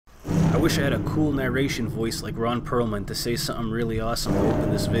wish I had a cool narration voice like Ron Perlman to say something really awesome to open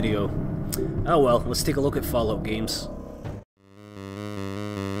this video. Oh well, let's take a look at Fallout games.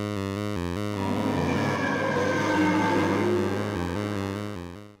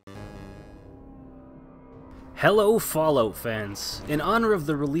 Hello Fallout fans! In honor of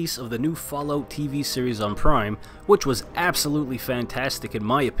the release of the new Fallout TV series on Prime, which was absolutely fantastic in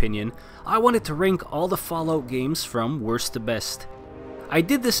my opinion, I wanted to rank all the Fallout games from worst to best. I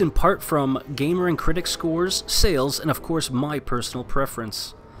did this in part from gamer and critic scores, sales, and of course my personal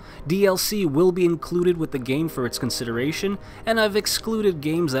preference. DLC will be included with the game for its consideration, and I've excluded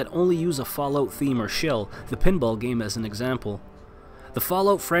games that only use a Fallout theme or shell, the pinball game as an example. The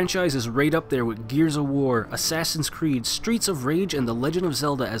Fallout franchise is right up there with Gears of War, Assassin's Creed, Streets of Rage, and The Legend of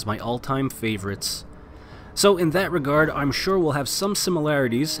Zelda as my all-time favorites. So in that regard, I'm sure we'll have some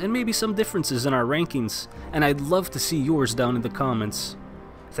similarities and maybe some differences in our rankings, and I'd love to see yours down in the comments.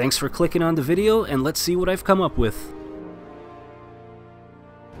 Thanks for clicking on the video, and let's see what I've come up with.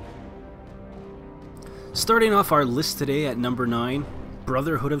 Starting off our list today at number 9,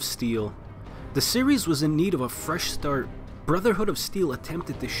 Brotherhood of Steel. The series was in need of a fresh start. Brotherhood of Steel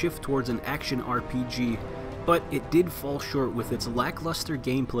attempted to shift towards an action RPG, but it did fall short with its lackluster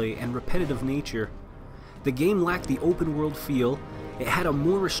gameplay and repetitive nature. The game lacked the open world feel, it had a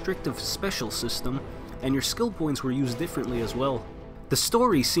more restrictive special system, and your skill points were used differently as well. The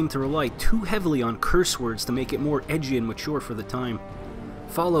story seemed to rely too heavily on curse words to make it more edgy and mature for the time.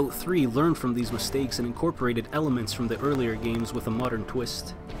 Fallout 3 learned from these mistakes and incorporated elements from the earlier games with a modern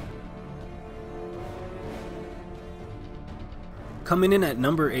twist. Coming in at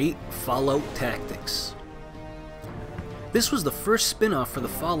number 8, Fallout Tactics. This was the first spin-off for the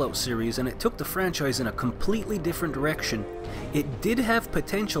Fallout series, and it took the franchise in a completely different direction. It did have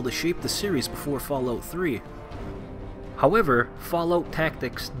potential to shape the series before Fallout 3. However, Fallout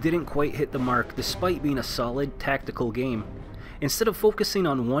Tactics didn't quite hit the mark despite being a solid tactical game. Instead of focusing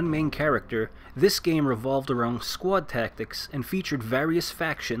on one main character, this game revolved around squad tactics and featured various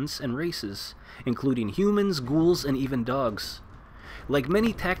factions and races, including humans, ghouls, and even dogs. Like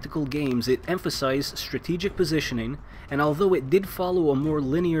many tactical games, it emphasized strategic positioning, and although it did follow a more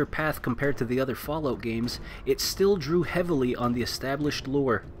linear path compared to the other Fallout games, it still drew heavily on the established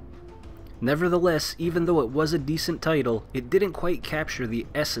lore. Nevertheless, even though it was a decent title, it didn't quite capture the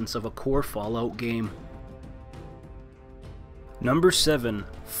essence of a core Fallout game. Number 7,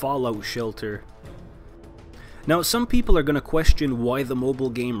 Fallout Shelter. Now, some people are going to question why the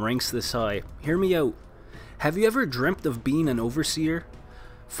mobile game ranks this high. Hear me out. Have you ever dreamt of being an overseer?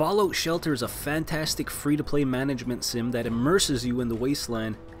 Fallout Shelter is a fantastic free-to-play management sim that immerses you in the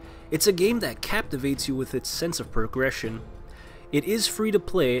wasteland. It's a game that captivates you with its sense of progression. It is free to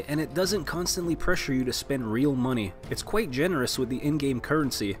play, and it doesn't constantly pressure you to spend real money. It's quite generous with the in-game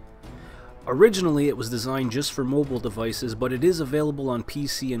currency. Originally, it was designed just for mobile devices, but it is available on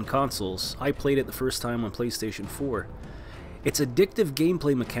PC and consoles. I played it the first time on PlayStation 4. Its addictive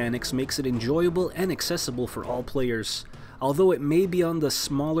gameplay mechanics makes it enjoyable and accessible for all players. Although it may be on the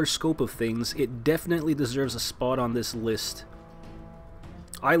smaller scope of things, it definitely deserves a spot on this list.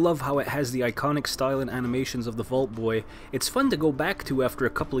 I love how it has the iconic style and animations of the Vault Boy. It's fun to go back to after a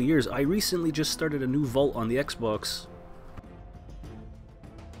couple of years. I recently just started a new Vault on the Xbox.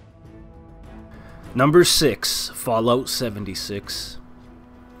 Number 6, Fallout 76.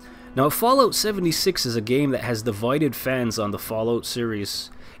 Now, Fallout 76 is a game that has divided fans on the Fallout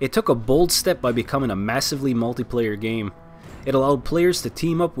series. It took a bold step by becoming a massively multiplayer game. It allowed players to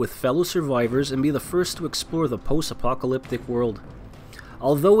team up with fellow survivors and be the first to explore the post-apocalyptic world.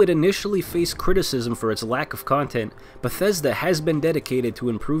 Although it initially faced criticism for its lack of content, Bethesda has been dedicated to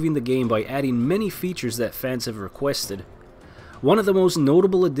improving the game by adding many features that fans have requested. One of the most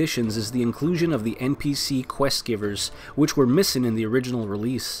notable additions is the inclusion of the NPC quest givers, which were missing in the original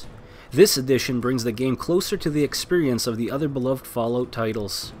release. This addition brings the game closer to the experience of the other beloved Fallout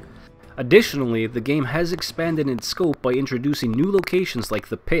titles. Additionally, the game has expanded its scope by introducing new locations like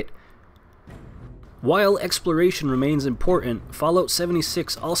the Pit. While exploration remains important, Fallout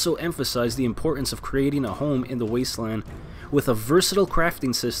 76 also emphasized the importance of creating a home in the wasteland. With a versatile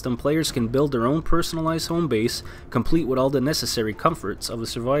crafting system, players can build their own personalized home base, complete with all the necessary comforts of a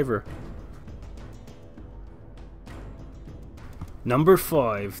survivor. Number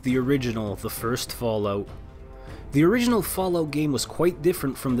 5, the original, the first Fallout. The original Fallout game was quite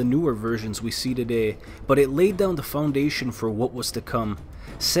different from the newer versions we see today, but it laid down the foundation for what was to come.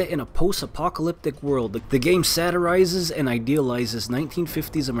 Set in a post-apocalyptic world, the game satirizes and idealizes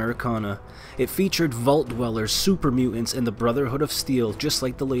 1950s Americana. It featured vault dwellers, super mutants, and the Brotherhood of Steel, just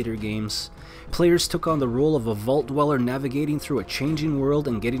like the later games. Players took on the role of a vault dweller navigating through a changing world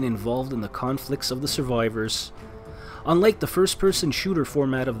and getting involved in the conflicts of the survivors. Unlike the first-person shooter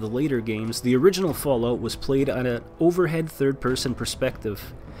format of the later games, the original Fallout was played on an overhead third-person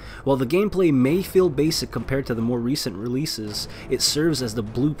perspective. While the gameplay may feel basic compared to the more recent releases, it serves as the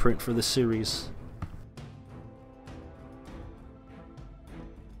blueprint for the series.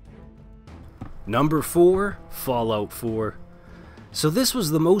 Number 4, Fallout 4. So this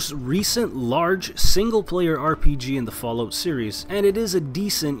was the most recent large single-player RPG in the Fallout series, and it is a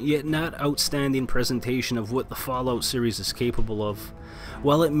decent yet not outstanding presentation of what the Fallout series is capable of.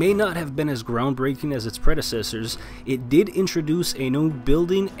 While it may not have been as groundbreaking as its predecessors, it did introduce a new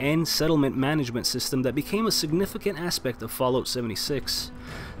building and settlement management system that became a significant aspect of Fallout 76.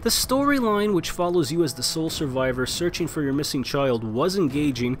 The storyline, which follows you as the sole survivor searching for your missing child, was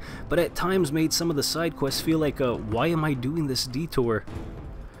engaging, but at times made some of the side quests feel like a "why am I doing this detour?"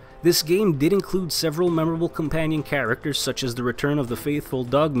 This game did include several memorable companion characters such as the return of the faithful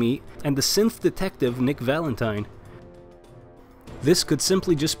Dogmeat and the synth detective Nick Valentine. This could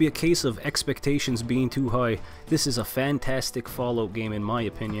simply just be a case of expectations being too high. This is a fantastic Fallout game in my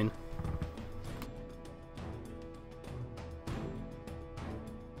opinion.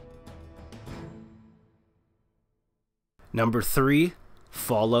 Number 3,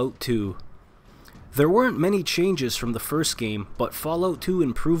 Fallout 2. There weren't many changes from the first game, but Fallout 2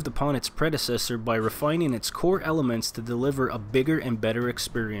 improved upon its predecessor by refining its core elements to deliver a bigger and better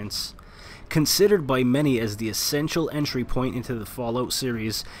experience. Considered by many as the essential entry point into the Fallout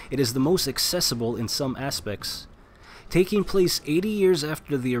series, it is the most accessible in some aspects. Taking place 80 years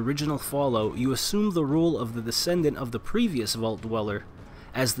after the original Fallout, you assume the role of the descendant of the previous Vault Dweller.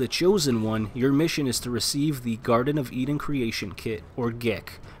 As the Chosen One, your mission is to receive the Garden of Eden Creation Kit, or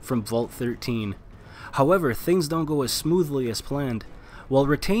GECK, from Vault 13. However, things don't go as smoothly as planned. While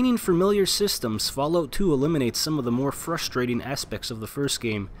retaining familiar systems, Fallout 2 eliminates some of the more frustrating aspects of the first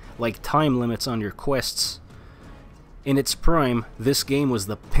game, like time limits on your quests. In its prime, this game was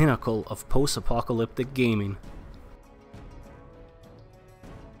the pinnacle of post-apocalyptic gaming.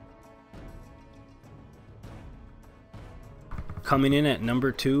 Coming in at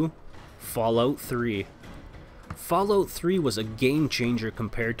number 2, Fallout 3. Fallout 3 was a game changer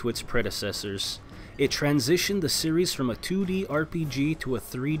compared to its predecessors. It transitioned the series from a 2D RPG to a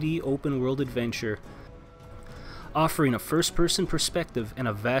 3D open-world adventure, offering a first-person perspective and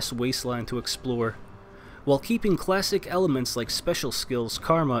a vast wasteland to explore. While keeping classic elements like special skills,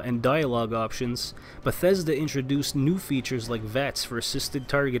 karma, and dialogue options, Bethesda introduced new features like VATS for assisted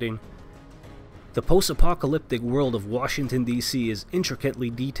targeting. The post-apocalyptic world of Washington, D.C. is intricately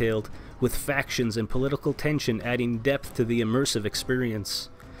detailed, with factions and political tension adding depth to the immersive experience.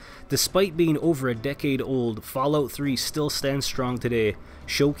 Despite being over a decade old, Fallout 3 still stands strong today,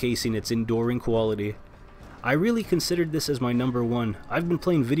 showcasing its enduring quality. I really considered this as my number 1. I've been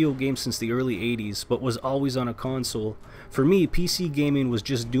playing video games since the early 80s, but was always on a console. For me, PC gaming was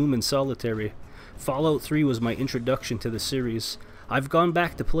just Doom and Solitary. Fallout 3 was my introduction to the series. I've gone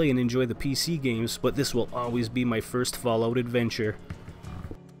back to play and enjoy the PC games, but this will always be my first Fallout adventure.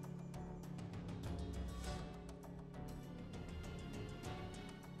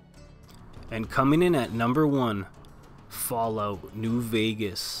 And coming in at number 1, Fallout New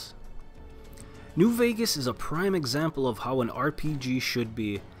Vegas. New Vegas is a prime example of how an RPG should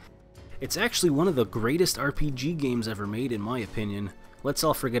be. It's actually one of the greatest RPG games ever made in my opinion. Let's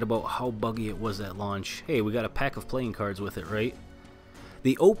all forget about how buggy it was at launch. Hey, we got a pack of playing cards with it, right?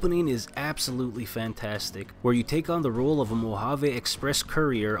 The opening is absolutely fantastic, where you take on the role of a Mojave Express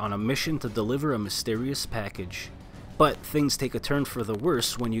courier on a mission to deliver a mysterious package. But things take a turn for the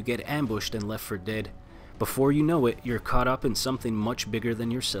worse when you get ambushed and left for dead. Before you know it, you're caught up in something much bigger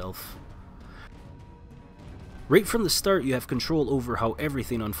than yourself. Right from the start, you have control over how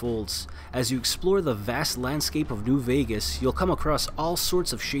everything unfolds. As you explore the vast landscape of New Vegas, you'll come across all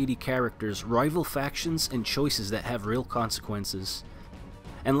sorts of shady characters, rival factions, and choices that have real consequences.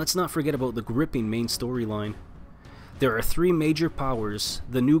 And let's not forget about the gripping main storyline. There are 3 major powers: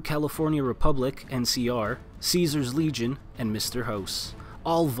 the New California Republic, NCR, Caesar's Legion, and Mr. House,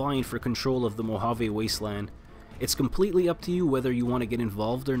 all vying for control of the Mojave Wasteland. It's completely up to you whether you want to get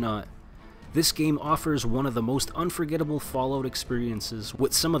involved or not. This game offers one of the most unforgettable Fallout experiences,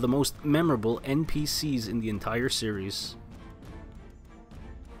 with some of the most memorable NPCs in the entire series.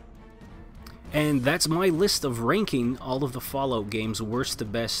 And that's my list of ranking all of the Fallout games worst to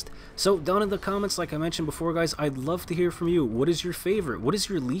best. So down in the comments, like I mentioned before guys, I'd love to hear from you. What is your favorite? What is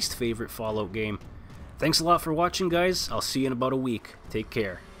your least favorite Fallout game? Thanks a lot for watching guys. I'll see you in about a week. Take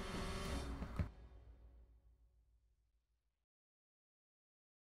care.